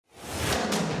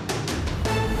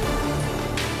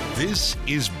This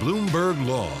is Bloomberg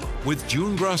Law with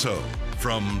June Grosso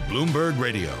from Bloomberg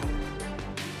Radio.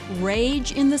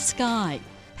 Rage in the sky.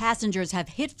 Passengers have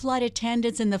hit flight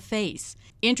attendants in the face,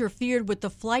 interfered with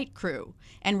the flight crew,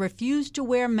 and refused to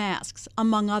wear masks,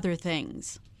 among other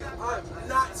things. I'm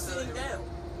not sitting down.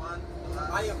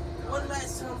 I am one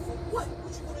last time for what?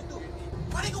 What you gonna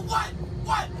do? My nigga, what?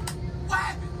 What? What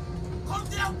happened? Calm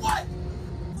down, what?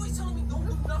 Who you telling me don't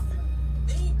do nothing?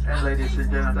 And ladies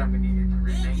and gentlemen, we need you to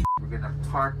remain. We're going to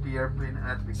park the airplane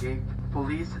at the gate.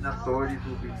 Police and authorities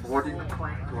will be boarding the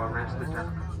plane to arrest the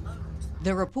gentleman.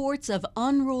 The reports of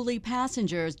unruly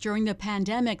passengers during the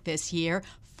pandemic this year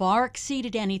far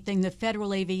exceeded anything the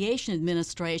Federal Aviation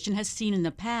Administration has seen in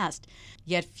the past,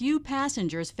 yet few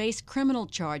passengers face criminal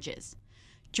charges.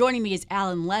 Joining me is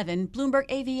Alan Levin,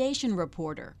 Bloomberg Aviation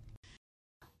reporter.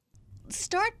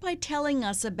 Start by telling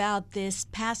us about this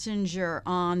passenger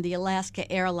on the Alaska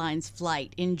Airlines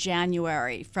flight in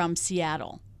January from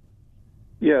Seattle.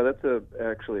 Yeah, that's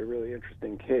actually a really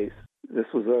interesting case. This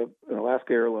was an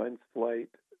Alaska Airlines flight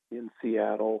in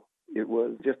Seattle. It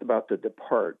was just about to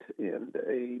depart, and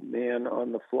a man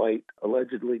on the flight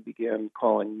allegedly began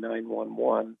calling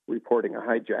 911, reporting a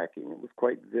hijacking. It was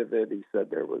quite vivid. He said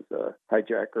there was a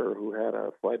hijacker who had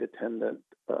a flight attendant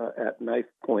at knife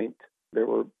point. There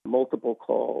were multiple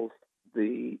calls.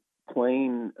 The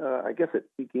plane, I guess it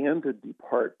began to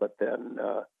depart, but then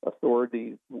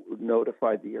authorities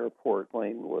notified the airport.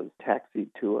 Plane was taxied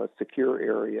to a secure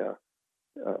area.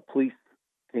 Police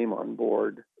came on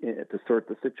board to sort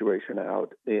the situation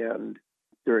out. And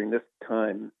during this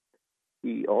time,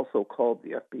 he also called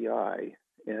the FBI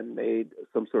and made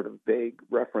some sort of vague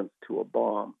reference to a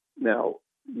bomb. Now,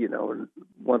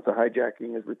 once a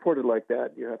hijacking is reported like that,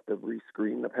 you have to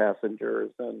rescreen the passengers,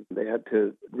 and they had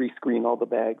to rescreen all the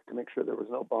bags to make sure there was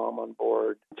no bomb on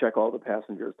board, check all the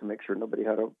passengers to make sure nobody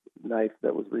had a knife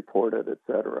that was reported,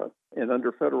 etc. And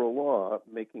under federal law,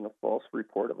 making a false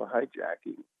report of a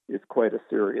hijacking is quite a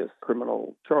serious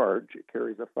criminal charge. It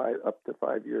carries up to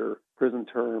 5-year prison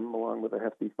term along with a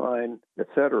hefty fine,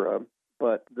 etc.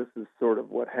 But this is sort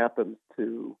of what happens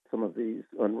to some of these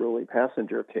unruly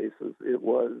passenger cases. It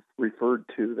was referred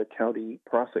to the county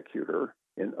prosecutor,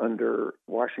 and under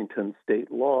Washington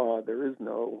state law, there is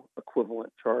no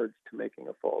equivalent charge to making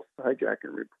a false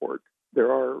hijacking report.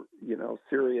 There are,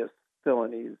 serious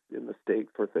felonies in the state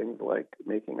for things like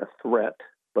making a threat.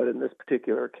 But in this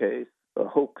particular case, a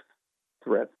hoax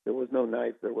threat. There was no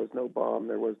knife, there was no bomb,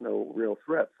 there was no real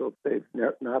threat. So they've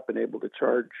not been able to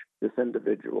charge this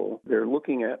individual. They're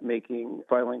looking at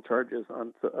filing charges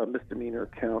on a misdemeanor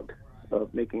count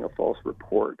of making a false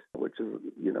report, which is,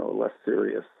 a less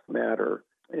serious matter.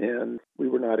 And we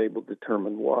were not able to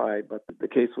determine why, but the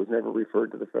case was never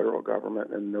referred to the federal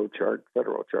government, and no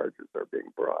federal charges are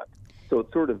being brought. So it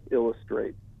sort of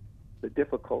illustrates the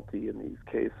difficulty in these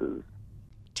cases.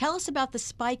 Tell us about the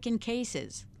spike in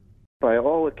cases. By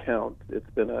all accounts, it's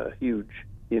been a huge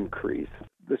increase.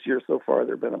 This year so far,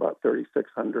 there have been about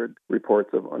 3,600 reports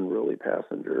of unruly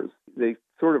passengers. They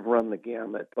sort of run the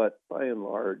gamut, but by and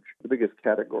large, the biggest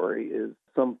category is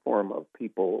some form of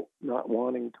people not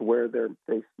wanting to wear their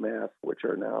face masks, which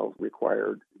are now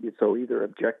required. So either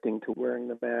objecting to wearing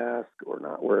the mask or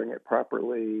not wearing it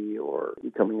properly, or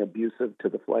becoming abusive to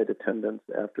the flight attendants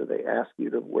after they ask you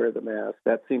to wear the mask.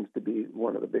 That seems to be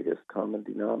one of the biggest common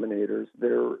denominators.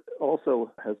 There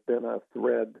also has been a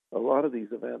thread. A lot of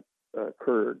these events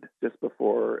occurred just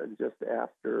before and just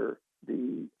after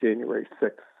the January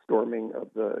 6th storming of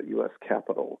the U.S.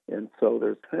 Capitol. And so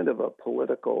there's kind of a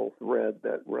political thread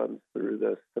that runs through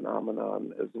this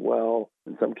phenomenon as well.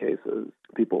 In some cases,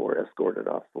 people were escorted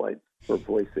off flights for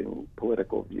voicing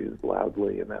political views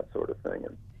loudly and that sort of thing.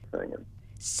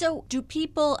 So do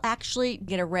people actually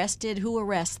get arrested? Who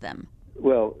arrests them?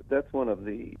 Well, that's one of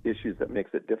the issues that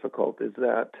makes it difficult, is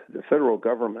that the federal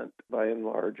government, by and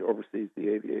large, oversees the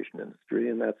aviation industry,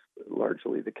 and that's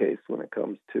largely the case when it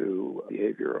comes to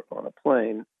behavior on a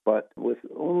plane. But with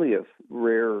only a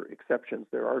rare exceptions,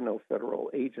 there are no federal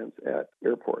agents at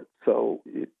airports. So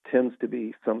it tends to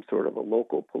be some sort of a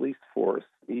local police force.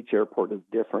 Each airport is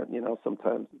different.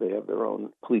 Sometimes they have their own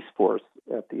police force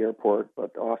at the airport,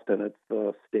 but often it's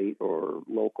the state or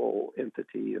local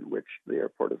entity in which the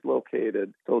airport is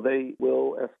located. So they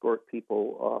will escort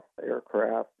people off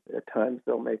aircraft. At times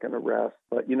they'll make an arrest.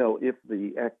 But, if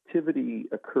the activity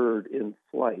occurred in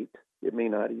flight, it may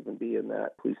not even be in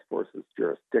that police force's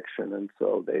jurisdiction, and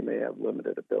so they may have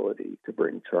limited ability to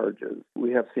bring charges.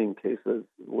 We have seen cases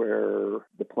where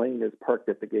the plane is parked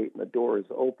at the gate and the door is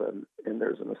open, and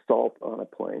there's an assault on a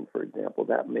plane, for example.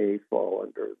 That may fall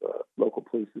under the local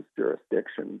police's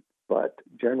jurisdiction. But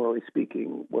generally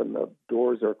speaking, when the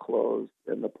doors are closed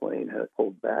and the plane has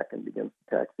pulled back and begins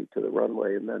to taxi to the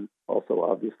runway, and then also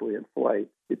obviously in flight,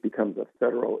 it becomes a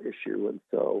federal issue. And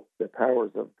so the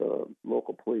powers of the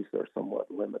local police are somewhat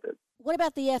limited. What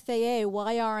about the FAA?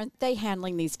 Why aren't they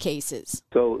handling these cases?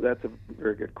 So that's a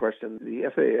very good question. The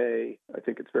FAA, I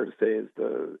think it's fair to say, is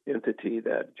the entity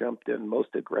that jumped in most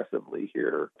aggressively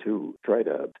here to try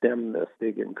to stem this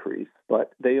big increase.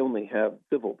 But they only have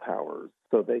civil powers,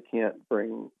 so they can't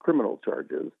bring criminal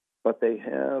charges. But they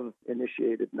have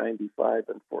initiated 95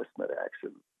 enforcement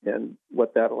actions. And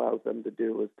what that allows them to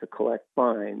do is to collect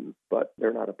fines, but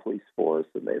they're not a police force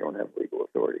and they don't have legal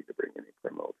authority to bring any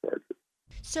criminal charges.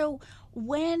 So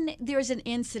when there's an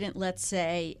incident, let's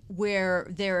say, where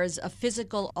there's a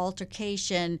physical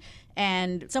altercation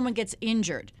and someone gets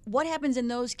injured, what happens in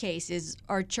those cases?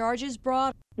 Are charges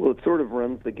brought? Well, it sort of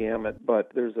runs the gamut, but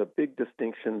there's a big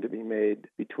distinction to be made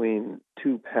between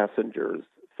two passengers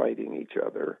fighting each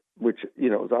other, which,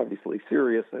 is obviously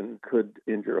serious and could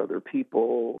injure other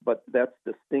people, but that's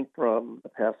distinct from a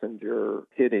passenger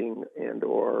hitting and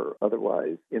or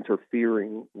otherwise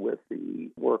interfering with the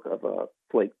work of a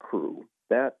flight crew.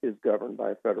 That is governed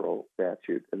by a federal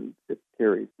statute, and it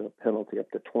carries a penalty up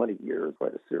to 20 years,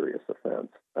 quite a serious offense.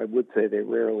 I would say they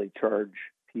rarely charge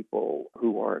people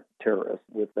who aren't terrorists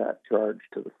with that charge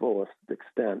to the fullest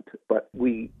extent. But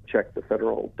we checked the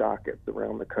federal dockets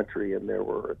around the country, and there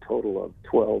were a total of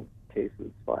 12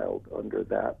 cases filed under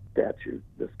that statute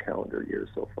this calendar year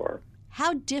so far.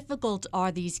 How difficult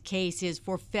are these cases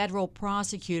for federal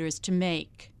prosecutors to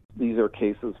make? These are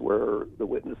cases where the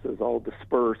witnesses all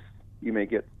disperse. You may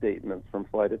get statements from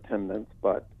flight attendants,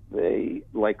 but they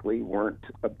likely weren't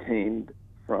obtained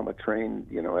from a trained,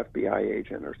 FBI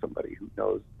agent or somebody who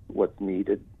knows what's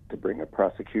needed to bring a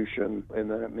prosecution. And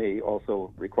then it may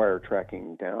also require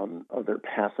tracking down other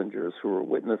passengers who are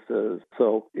witnesses.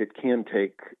 So it can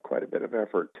take quite a bit of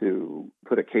effort to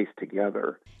put a case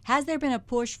together. Has there been a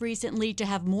push recently to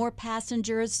have more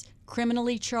passengers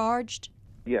criminally charged?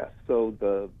 Yes. So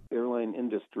the airline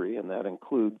industry, and that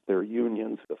includes their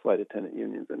unions, the flight attendant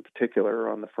unions in particular, are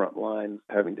on the front lines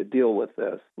having to deal with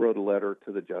this, wrote a letter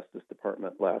to the Justice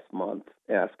Department last month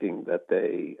asking that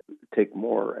they take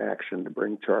more action to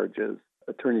bring charges.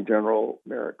 Attorney General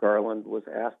Merrick Garland was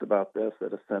asked about this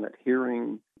at a Senate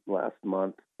hearing last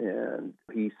month, and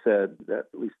he said that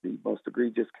at least the most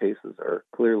egregious cases are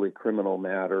clearly criminal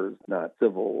matters, not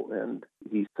civil, and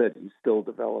he said he's still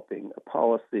developing a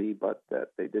policy, but that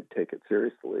they did take it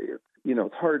seriously.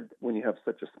 It's hard when you have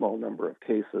such a small number of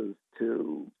cases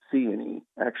to see any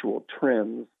actual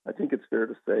trends. I think it's fair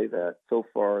to say that so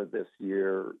far this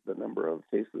year, the number of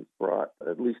cases brought,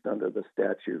 at least under the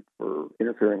statute for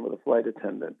interfering with a flight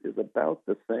attendant, is about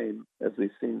the same as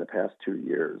we've seen the past 2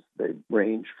 years. They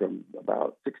range from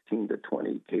about 16 to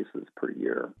 20 cases per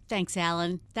year. Thanks,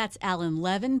 Alan. That's Alan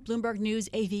Levin, Bloomberg News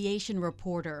aviation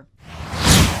reporter.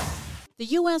 The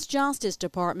U.S. Justice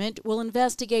Department will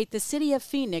investigate the city of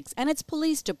Phoenix and its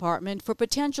police department for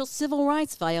potential civil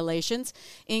rights violations,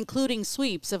 including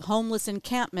sweeps of homeless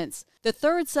encampments, the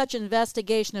third such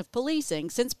investigation of policing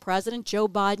since President Joe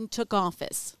Biden took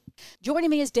office.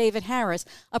 Joining me is David Harris,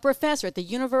 a professor at the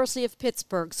University of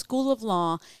Pittsburgh School of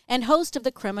Law and host of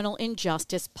the Criminal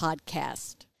Injustice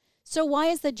podcast. So why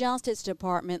is the Justice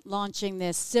Department launching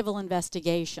this civil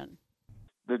investigation?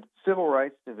 The Civil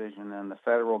Rights Division and the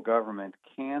federal government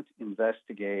can't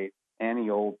investigate any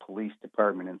old police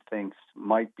department and thinks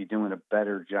might be doing a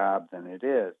better job than it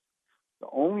is. The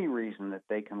only reason that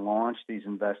they can launch these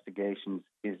investigations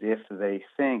is if they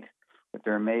think that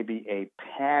there may be a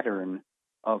pattern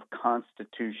of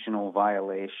constitutional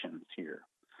violations here.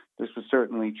 This was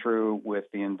certainly true with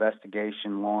the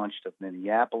investigation launched of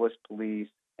Minneapolis police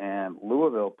and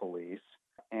Louisville police.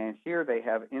 And here they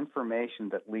have information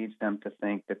that leads them to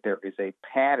think that there is a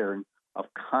pattern of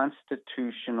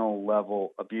constitutional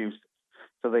level abuse.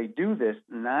 So they do this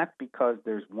not because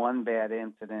there's one bad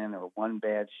incident or one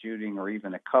bad shooting or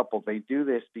even a couple. They do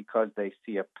this because they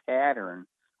see a pattern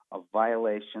of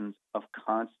violations of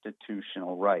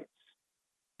constitutional rights.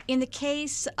 In the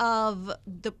case of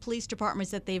the police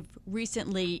departments that they've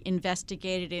recently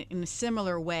investigated in a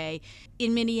similar way,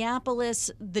 in Minneapolis,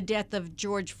 the death of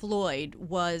George Floyd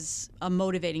was a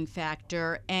motivating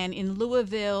factor, and in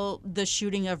Louisville, the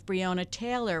shooting of Breonna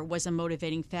Taylor was a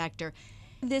motivating factor.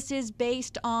 This is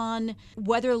based on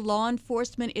whether law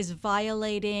enforcement is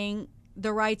violating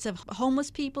the rights of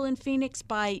homeless people in Phoenix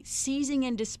by seizing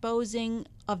and disposing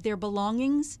of their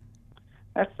belongings?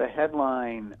 That's the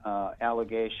headline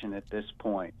allegation at this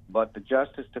point. But the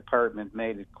Justice Department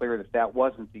made it clear that that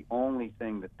wasn't the only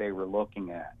thing that they were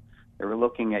looking at. They were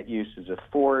looking at uses of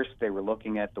force. They were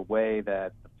looking at the way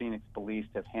that the Phoenix police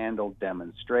have handled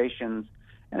demonstrations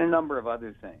and a number of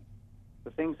other things.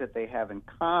 The things that they have in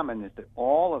common is that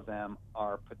all of them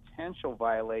are potential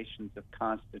violations of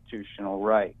constitutional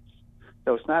rights.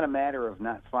 So it's not a matter of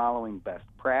not following best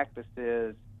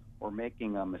practices or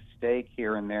making a mistake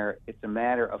here and there. It's a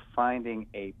matter of finding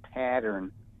a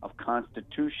pattern of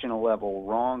constitutional level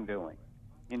wrongdoing.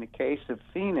 In the case of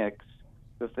Phoenix,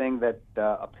 the thing that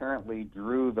apparently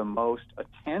drew the most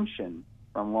attention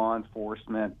from law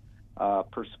enforcement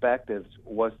perspectives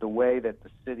was the way that the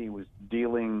city was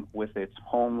dealing with its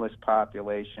homeless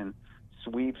population,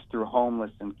 sweeps through homeless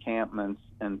encampments,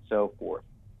 and so forth.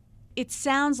 It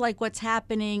sounds like what's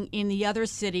happening in the other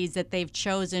cities that they've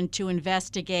chosen to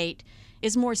investigate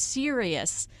is more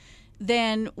serious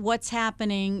than what's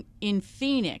happening in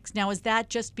Phoenix. Now, is that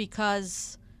just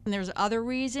because there's other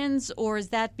reasons, or is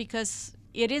that because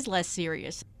it is less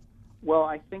serious? Well,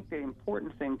 I think the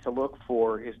important thing to look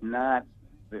for is not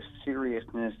the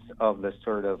seriousness of the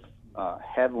sort of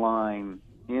headline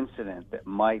incident that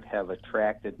might have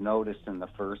attracted notice in the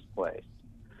first place.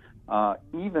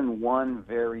 Even one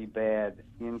very bad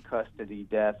in-custody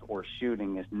death or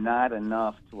shooting is not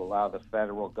enough to allow the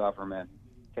federal government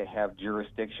to have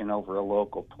jurisdiction over a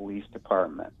local police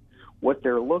department. What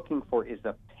they're looking for is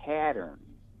a pattern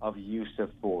of use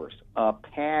of force, a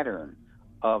pattern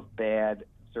of bad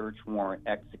search warrant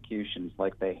executions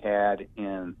like they had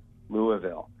in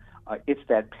Louisville. It's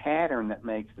that pattern that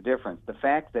makes the difference. The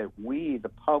fact that we, the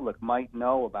public, might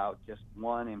know about just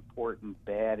one important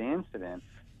bad incident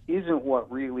isn't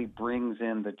what really brings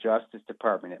in the Justice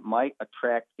Department. It might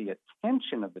attract the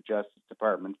attention of the Justice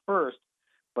Department first,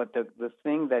 but the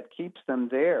thing that keeps them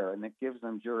there and that gives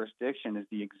them jurisdiction is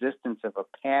the existence of a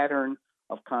pattern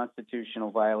of constitutional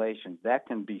violations. That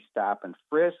can be stop and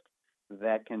frisk.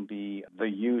 That can be the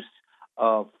use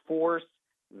of force.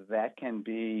 That can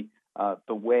be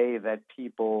the way that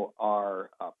people are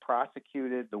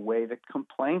prosecuted, the way that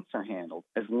complaints are handled.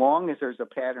 As long as there's a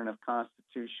pattern of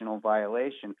constitutional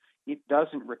violation, it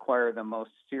doesn't require the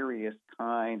most serious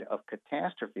kind of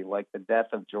catastrophe like the death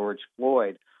of George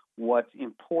Floyd. What's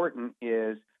important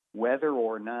is whether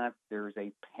or not there's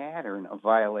a pattern of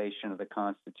violation of the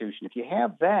Constitution. If you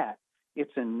have that,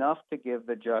 it's enough to give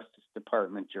the Justice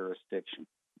Department jurisdiction.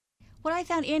 What I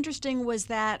found interesting was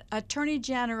that Attorney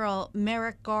General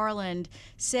Merrick Garland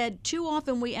said, "Too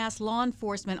often we ask law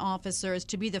enforcement officers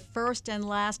to be the first and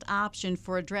last option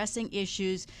for addressing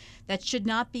issues that should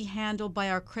not be handled by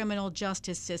our criminal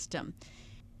justice system."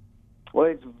 Well,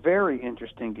 it's very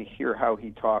interesting to hear how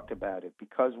he talked about it,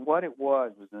 because what it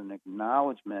was an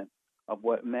acknowledgement of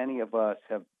what many of us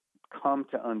have come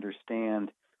to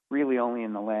understand really only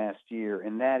in the last year,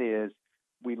 and that is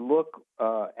we look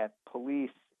at police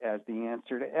as the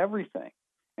answer to everything,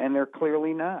 and they're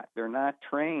clearly not. They're not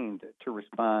trained to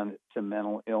respond to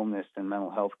mental illness and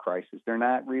mental health crisis. They're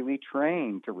not really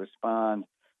trained to respond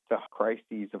to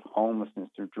crises of homelessness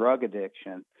or drug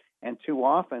addiction, and too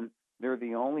often they're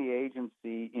the only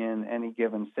agency in any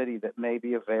given city that may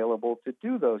be available to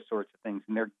do those sorts of things,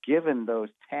 and they're given those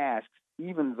tasks,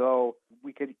 even though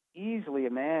we could easily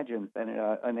imagine that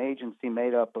an agency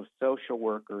made up of social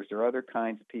workers or other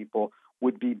kinds of people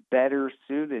would be better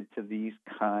suited to these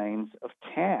kinds of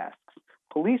tasks.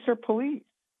 Police are police.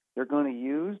 They're going to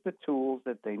use the tools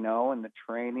that they know and the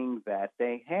training that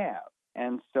they have.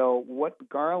 And so what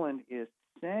Garland is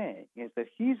saying is that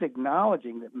he's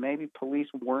acknowledging that maybe police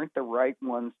weren't the right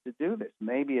ones to do this.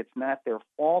 Maybe it's not their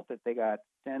fault that they got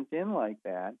sent in like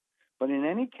that. But in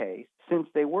any case, since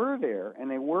they were there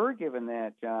and they were given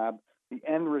that job, the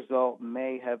end result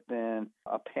may have been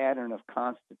a pattern of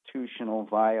constitutional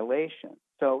violation.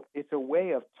 So it's a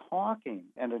way of talking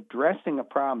and addressing a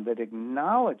problem that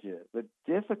acknowledges the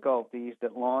difficulties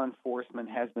that law enforcement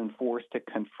has been forced to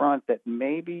confront that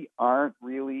maybe aren't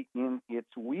really in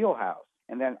its wheelhouse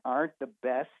and that aren't the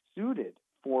best suited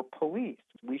for police.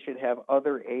 We should have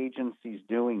other agencies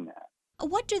doing that.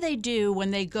 What do they do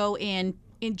when they go in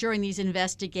during these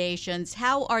investigations?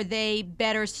 How are they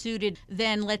better suited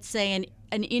than, let's say,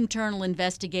 an internal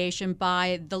investigation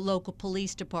by the local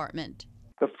police department?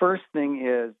 The first thing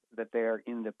is that they are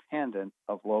independent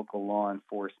of local law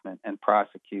enforcement and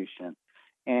prosecution.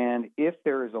 And if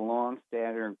there is a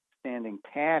long-standing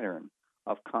pattern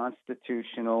of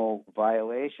constitutional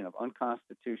violation, of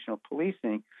unconstitutional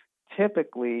policing,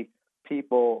 typically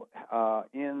people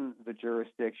in the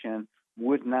jurisdiction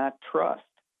would not trust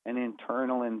an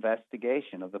internal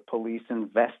investigation of the police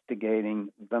investigating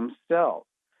themselves.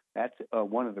 That's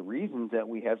one of the reasons that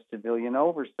we have civilian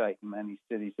oversight in many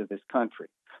cities of this country.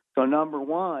 So number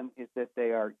one is that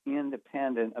they are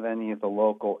independent of any of the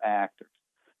local actors.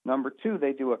 Number two,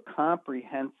 they do a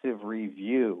comprehensive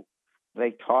review.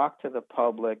 They talk to the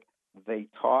public, they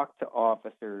talk to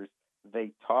officers,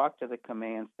 they talk to the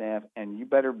command staff, and you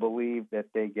better believe that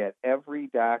they get every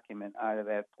document out of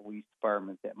that police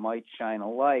department that might shine a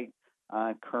light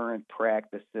on current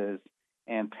practices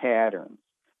and patterns,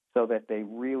 so that they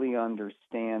really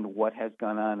understand what has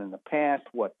gone on in the past,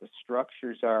 what the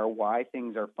structures are, why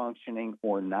things are functioning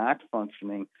or not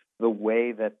functioning the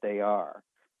way that they are.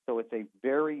 So it's a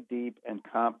very deep and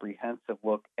comprehensive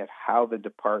look at how the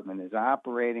department is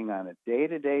operating on a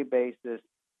day-to-day basis,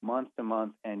 month to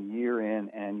month, and year in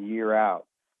and year out,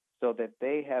 so that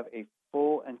they have a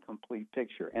full and complete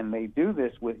picture. And they do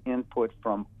this with input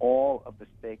from all of the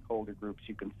stakeholder groups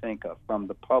you can think of, from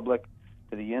the public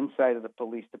to the inside of the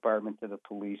police department to the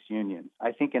police unions.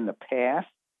 I think in the past,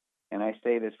 and I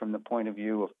say this from the point of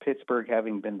view of Pittsburgh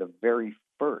having been the very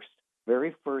first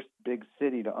big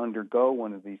city to undergo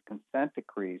one of these consent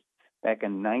decrees back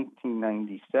in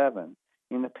 1997,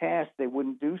 in the past they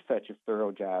wouldn't do such a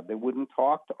thorough job. They wouldn't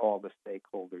talk to all the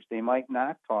stakeholders. They might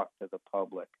not talk to the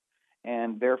public,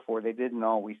 and therefore they didn't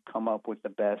always come up with the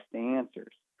best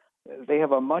answers. They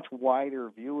have a much wider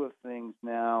view of things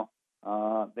now.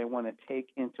 They want to take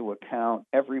into account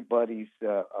everybody's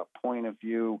point of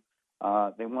view.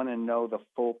 They want to know the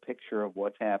full picture of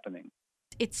what's happening.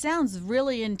 It sounds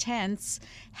really intense.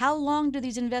 How long do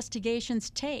these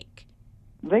investigations take?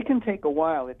 They can take a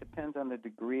while. It depends on the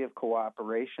degree of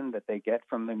cooperation that they get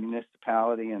from the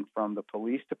municipality and from the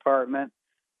police department.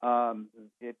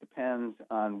 It depends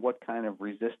on what kind of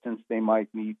resistance they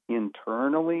might meet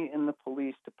internally in the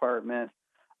police department,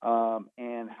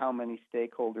 and how many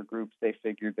stakeholder groups they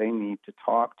figure they need to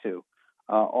talk to.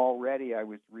 Already I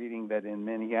was reading that in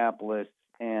Minneapolis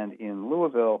and in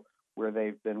Louisville, where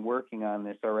they've been working on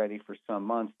this already for some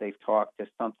months, they've talked to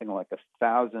something like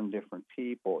 1,000 different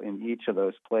people in each of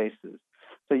those places.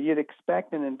 So you'd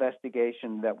expect an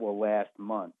investigation that will last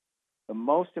months. The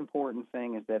most important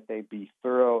thing is that they be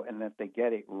thorough and that they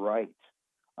get it right,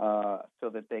 so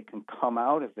that they can come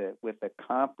out of it with a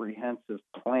comprehensive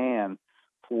plan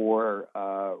for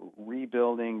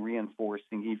rebuilding,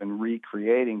 reinforcing, even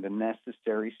recreating the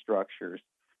necessary structures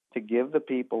to give the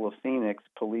people of Phoenix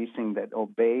policing that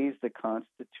obeys the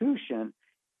Constitution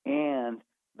and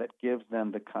that gives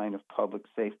them the kind of public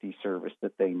safety service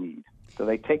that they need. So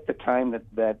they take the time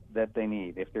that they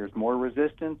need. If there's more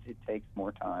resistance, it takes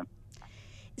more time.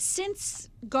 Since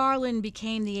Garland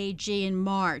became the AG in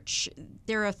March,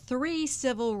 there are 3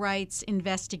 civil rights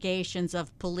investigations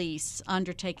of police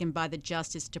undertaken by the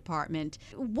Justice Department.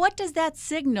 What does that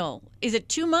signal? Is it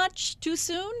too much, too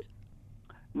soon?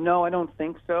 No, I don't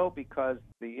think so, because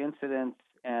the incidents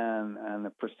and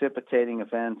the precipitating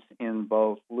events in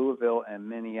both Louisville and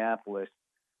Minneapolis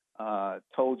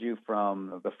told you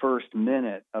from the first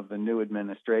minute of the new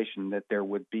administration that there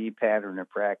would be pattern or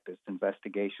practice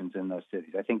investigations in those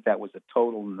cities. I think that was a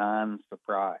total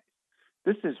non-surprise.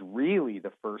 This is really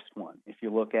the first one, if you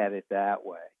look at it that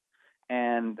way.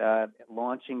 And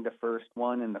launching the first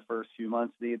one in the first few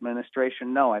months of the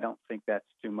administration, no, I don't think that's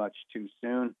too much too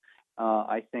soon.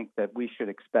 I think that we should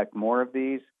expect more of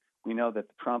these. We know that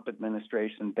the Trump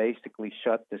administration basically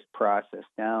shut this process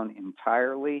down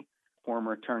entirely.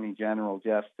 Former Attorney General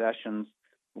Jeff Sessions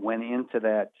went into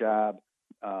that job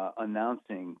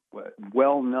announcing,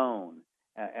 well known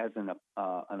as an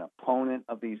opponent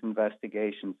of these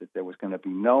investigations, that there was going to be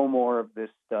no more of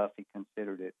this stuff. He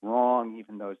considered it wrong,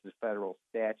 even though it's the federal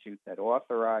statute that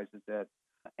authorizes it.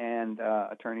 And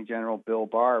Attorney General Bill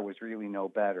Barr was really no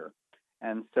better.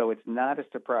 And so it's not a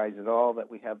surprise at all that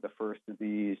we have the first of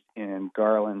these in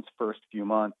Garland's first few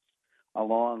months,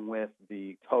 along with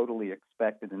the totally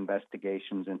expected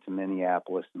investigations into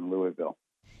Minneapolis and Louisville.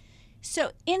 So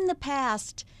in the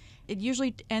past, it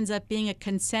usually ends up being a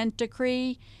consent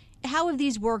decree. How have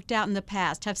these worked out in the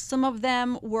past? Have some of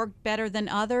them worked better than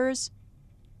others?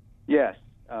 Yes,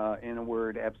 in a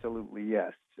word, absolutely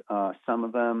yes. Some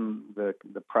of them,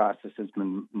 the process has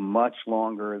been much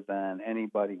longer than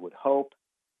anybody would hope.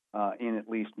 In at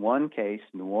least one case,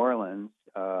 New Orleans,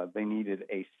 they needed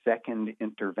a second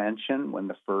intervention when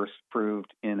the first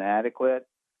proved inadequate.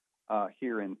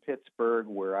 Here in Pittsburgh,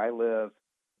 where I live,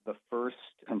 the first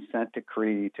consent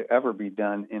decree to ever be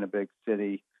done in a big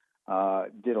city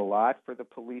did a lot for the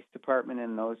police department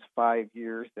in those 5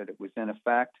 years that it was in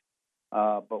effect.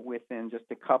 But within just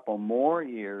a couple more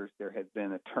years, there had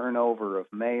been a turnover of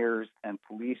mayors and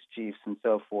police chiefs and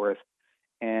so forth,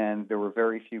 and there were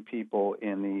very few people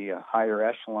in the higher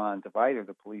echelons of either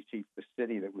the police chief of the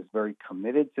city that was very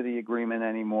committed to the agreement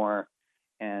anymore,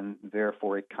 and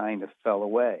therefore it kind of fell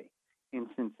away. In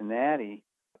Cincinnati,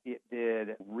 it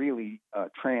did really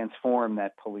transform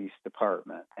that police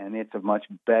department, and it's a much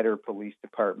better police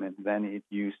department than it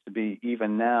used to be,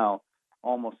 even now,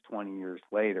 almost 20 years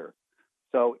later.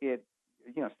 So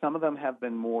some of them have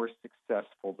been more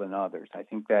successful than others. I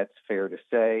think that's fair to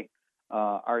say.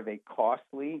 Are they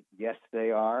costly? Yes,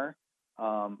 they are.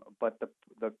 But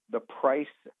the price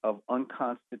of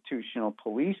unconstitutional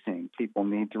policing, people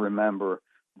need to remember,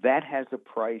 that has a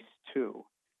price too.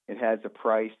 It has a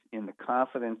price in the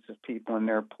confidence of people in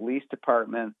their police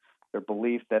department, their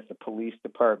belief that the police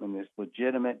department is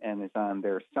legitimate and is on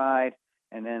their side,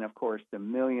 and then, of course, the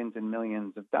millions and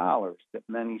millions of dollars that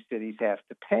many cities have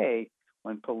to pay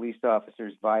when police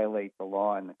officers violate the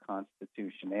law and the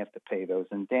Constitution. They have to pay those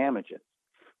in damages.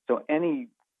 So any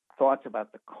thoughts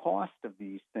about the cost of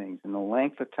these things and the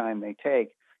length of time they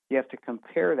take, you have to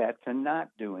compare that to not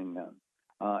doing them.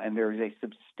 And there is a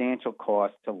substantial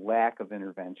cost to lack of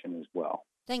intervention as well.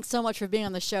 Thanks so much for being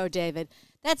on the show, David.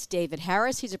 That's David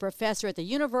Harris. He's a professor at the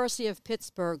University of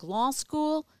Pittsburgh Law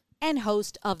School and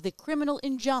host of the Criminal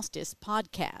Injustice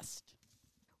podcast.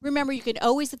 Remember, you can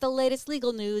always get the latest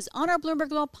legal news on our Bloomberg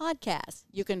Law podcast.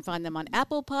 You can find them on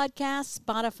Apple Podcasts,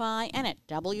 Spotify, and at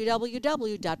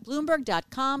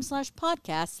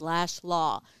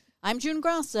www.bloomberg.com/podcast/law. I'm June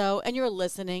Grasso, and you're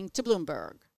listening to Bloomberg.